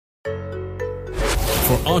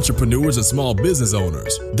For entrepreneurs and small business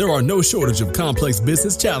owners, there are no shortage of complex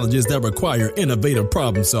business challenges that require innovative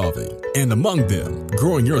problem solving. And among them,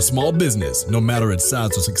 growing your small business, no matter its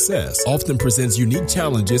size or success, often presents unique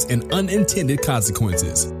challenges and unintended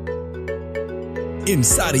consequences.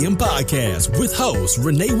 Insightium Podcast with host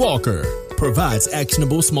Renee Walker provides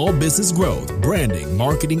actionable small business growth, branding,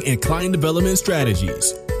 marketing, and client development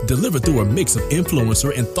strategies, delivered through a mix of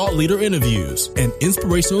influencer and thought leader interviews and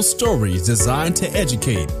inspirational stories designed to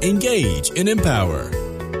educate, engage, and empower.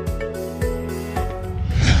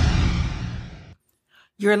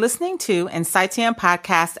 You're listening to Insightium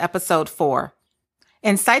Podcast Episode 4.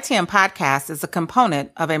 Insightium Podcast is a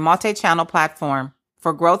component of a multi-channel platform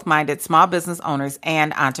for growth-minded small business owners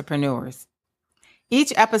and entrepreneurs.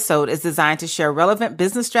 Each episode is designed to share relevant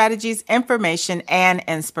business strategies, information, and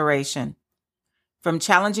inspiration. From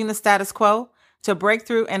challenging the status quo to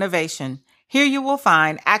breakthrough innovation, here you will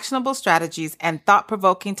find actionable strategies and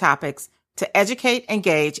thought-provoking topics to educate,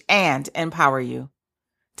 engage, and empower you.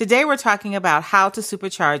 Today, we're talking about how to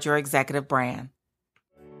supercharge your executive brand.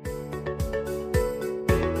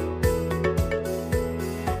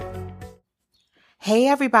 Hey,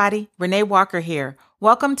 everybody. Renee Walker here.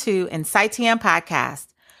 Welcome to Insightium Podcast.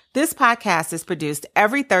 This podcast is produced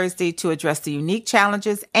every Thursday to address the unique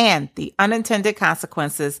challenges and the unintended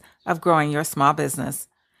consequences of growing your small business.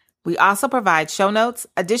 We also provide show notes,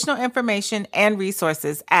 additional information, and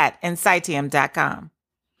resources at insightium.com.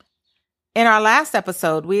 In our last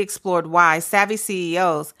episode, we explored why savvy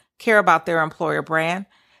CEOs care about their employer brand,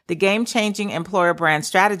 the game-changing employer brand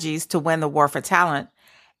strategies to win the war for talent,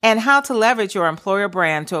 and how to leverage your employer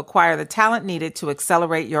brand to acquire the talent needed to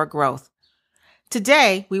accelerate your growth.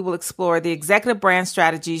 Today, we will explore the executive brand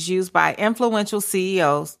strategies used by influential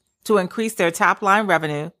CEOs to increase their top-line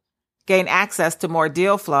revenue, gain access to more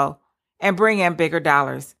deal flow, and bring in bigger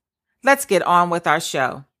dollars. Let's get on with our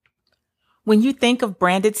show. When you think of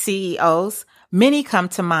branded CEOs, many come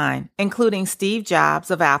to mind, including Steve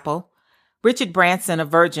Jobs of Apple, Richard Branson of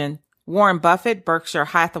Virgin, Warren Buffett, Berkshire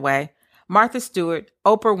Hathaway, Martha Stewart,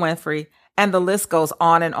 Oprah Winfrey, and the list goes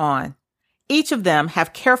on and on. Each of them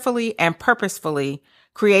have carefully and purposefully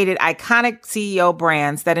created iconic CEO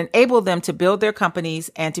brands that enable them to build their companies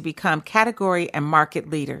and to become category and market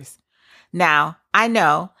leaders. Now, I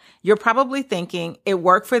know you're probably thinking it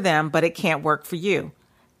worked for them, but it can't work for you.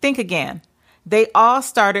 Think again. They all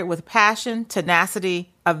started with passion,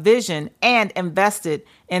 tenacity, a vision, and invested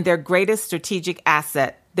in their greatest strategic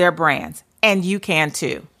asset, their brands. And you can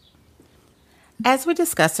too. As we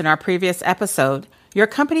discussed in our previous episode, your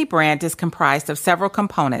company brand is comprised of several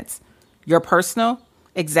components: your personal,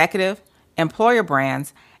 executive, employer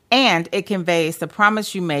brands, and it conveys the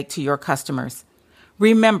promise you make to your customers.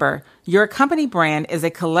 Remember, your company brand is a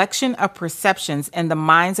collection of perceptions in the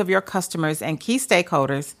minds of your customers and key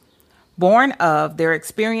stakeholders, born of their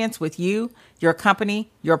experience with you, your company,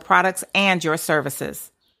 your products, and your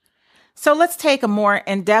services. So let's take a more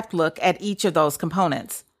in-depth look at each of those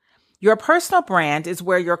components. Your personal brand is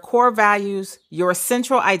where your core values, your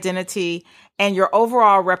central identity, and your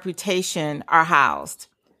overall reputation are housed.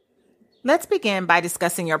 Let's begin by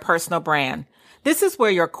discussing your personal brand. This is where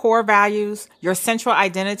your core values, your central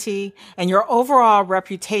identity, and your overall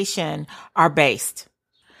reputation are based.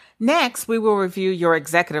 Next, we will review your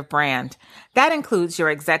executive brand. That includes your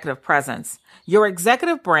executive presence. Your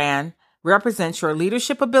executive brand represents your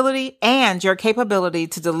leadership ability and your capability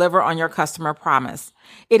to deliver on your customer promise.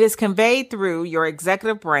 It is conveyed through your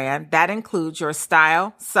executive brand that includes your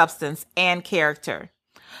style, substance, and character.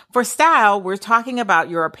 For style, we're talking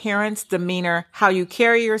about your appearance, demeanor, how you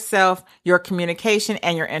carry yourself, your communication,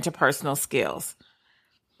 and your interpersonal skills.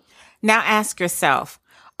 Now ask yourself,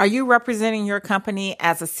 are you representing your company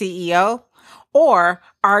as a CEO? Or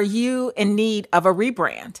are you in need of a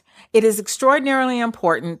rebrand? It is extraordinarily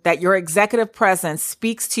important that your executive presence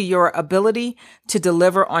speaks to your ability to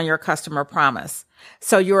deliver on your customer promise.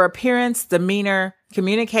 So your appearance, demeanor,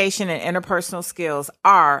 communication, and interpersonal skills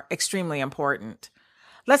are extremely important.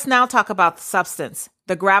 Let's now talk about the substance,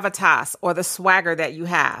 the gravitas, or the swagger that you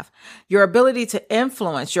have. Your ability to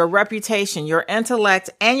influence, your reputation, your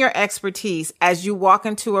intellect, and your expertise as you walk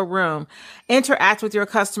into a room, interact with your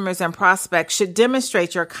customers and prospects should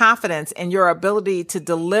demonstrate your confidence in your ability to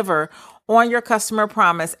deliver on your customer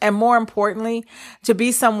promise, and more importantly, to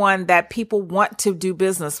be someone that people want to do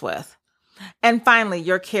business with. And finally,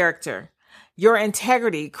 your character. Your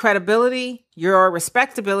integrity, credibility, your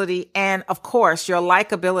respectability, and of course, your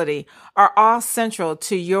likability are all central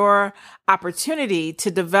to your opportunity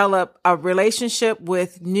to develop a relationship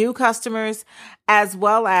with new customers as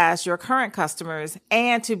well as your current customers,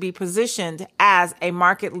 and to be positioned as a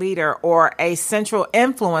market leader or a central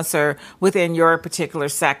influencer within your particular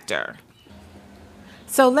sector.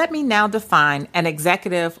 So let me now define an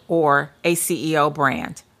executive or a CEO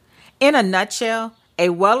brand. In a nutshell, a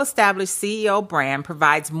well-established CEO brand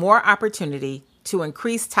provides more opportunity to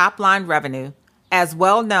increase top-line revenue as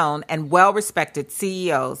well-known and well-respected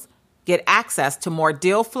CEOs get access to more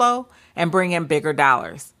deal flow and bring in bigger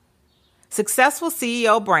dollars. Successful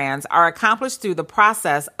CEO brands are accomplished through the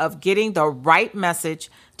process of getting the right message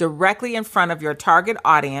directly in front of your target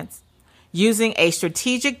audience, using a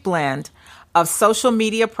strategic blend of social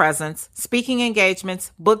media presence, speaking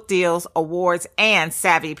engagements, book deals, awards, and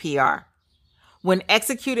savvy PR. When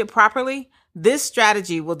executed properly, this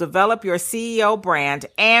strategy will develop your CEO brand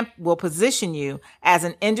and will position you as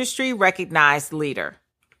an industry-recognized leader.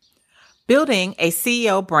 Building a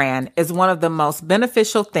CEO brand is one of the most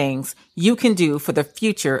beneficial things you can do for the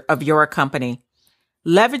future of your company.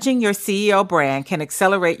 Leveraging your CEO brand can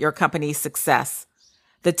accelerate your company's success.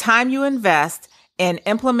 The time you invest in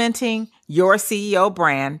implementing your CEO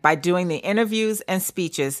brand by doing the interviews and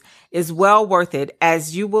speeches is well worth it,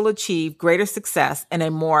 as you will achieve greater success in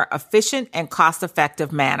a more efficient and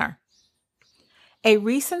cost-effective manner. A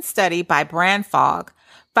recent study by BrandFog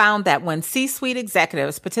found that when C-suite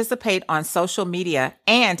executives participate on social media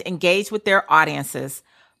and engage with their audiences,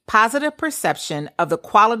 positive perception of the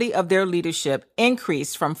quality of their leadership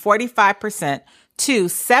increased from 45% to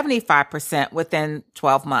 75% within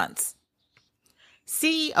 12 months.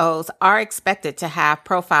 CEOs are expected to have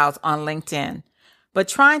profiles on LinkedIn, but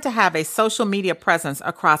trying to have a social media presence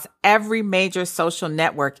across every major social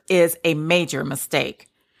network is a major mistake.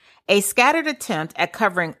 A scattered attempt at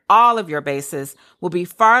covering all of your bases will be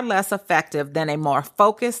far less effective than a more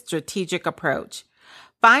focused, strategic approach.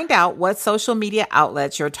 Find out what social media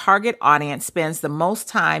outlets your target audience spends the most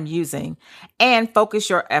time using and focus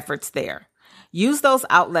your efforts there. Use those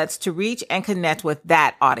outlets to reach and connect with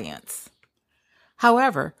that audience.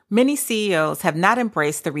 However, many CEOs have not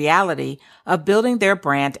embraced the reality of building their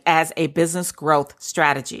brand as a business growth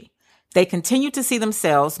strategy. They continue to see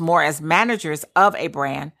themselves more as managers of a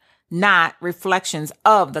brand, not reflections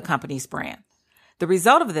of the company's brand. The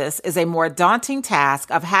result of this is a more daunting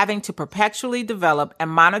task of having to perpetually develop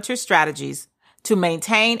and monitor strategies to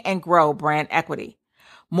maintain and grow brand equity,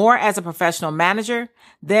 more as a professional manager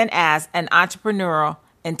than as an entrepreneurial,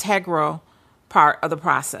 integral part of the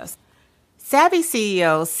process. Savvy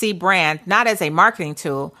CEOs see brand not as a marketing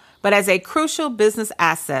tool, but as a crucial business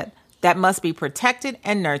asset that must be protected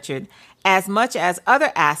and nurtured as much as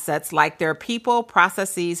other assets like their people,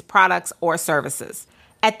 processes, products, or services.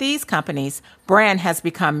 At these companies, brand has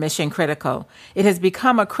become mission critical. It has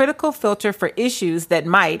become a critical filter for issues that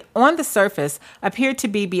might, on the surface, appear to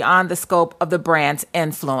be beyond the scope of the brand's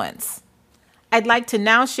influence. I'd like to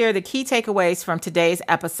now share the key takeaways from today's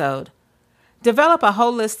episode. Develop a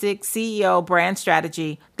holistic CEO brand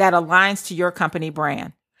strategy that aligns to your company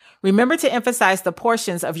brand. Remember to emphasize the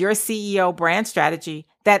portions of your CEO brand strategy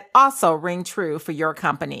that also ring true for your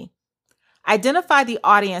company. Identify the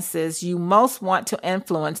audiences you most want to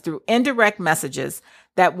influence through indirect messages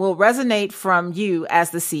that will resonate from you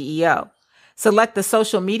as the CEO. Select the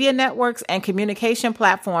social media networks and communication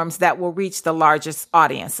platforms that will reach the largest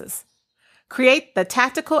audiences. Create the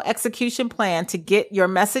tactical execution plan to get your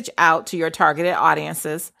message out to your targeted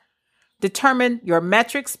audiences. Determine your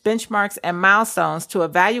metrics, benchmarks, and milestones to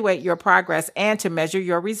evaluate your progress and to measure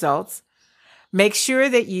your results. Make sure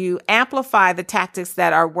that you amplify the tactics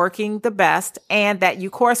that are working the best and that you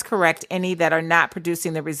course correct any that are not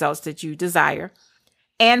producing the results that you desire.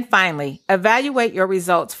 And finally, evaluate your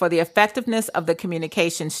results for the effectiveness of the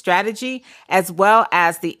communication strategy as well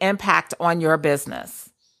as the impact on your business.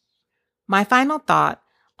 My final thought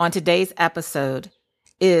on today's episode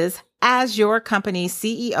is, as your company's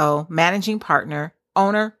CEO, managing partner,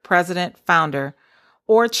 owner, president, founder,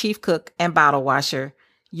 or chief cook and bottle washer,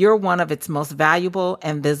 you're one of its most valuable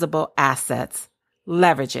and visible assets.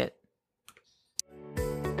 Leverage it.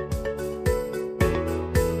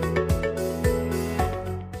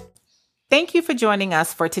 Thank you for joining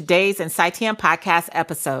us for today's Incitium Podcast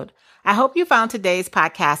episode. I hope you found today's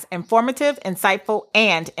podcast informative, insightful,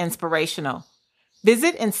 and inspirational.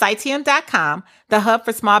 Visit Incitium.com, the hub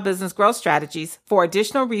for small business growth strategies, for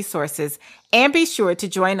additional resources, and be sure to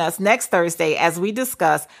join us next Thursday as we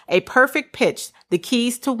discuss a perfect pitch, the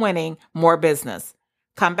keys to winning more business.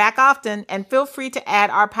 Come back often and feel free to add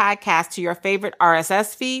our podcast to your favorite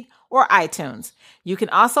RSS feed or iTunes. You can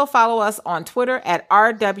also follow us on Twitter at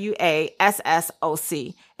RWASSOC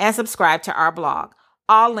and subscribe to our blog.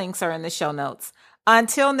 All links are in the show notes.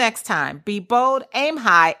 Until next time, be bold, aim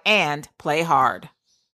high, and play hard.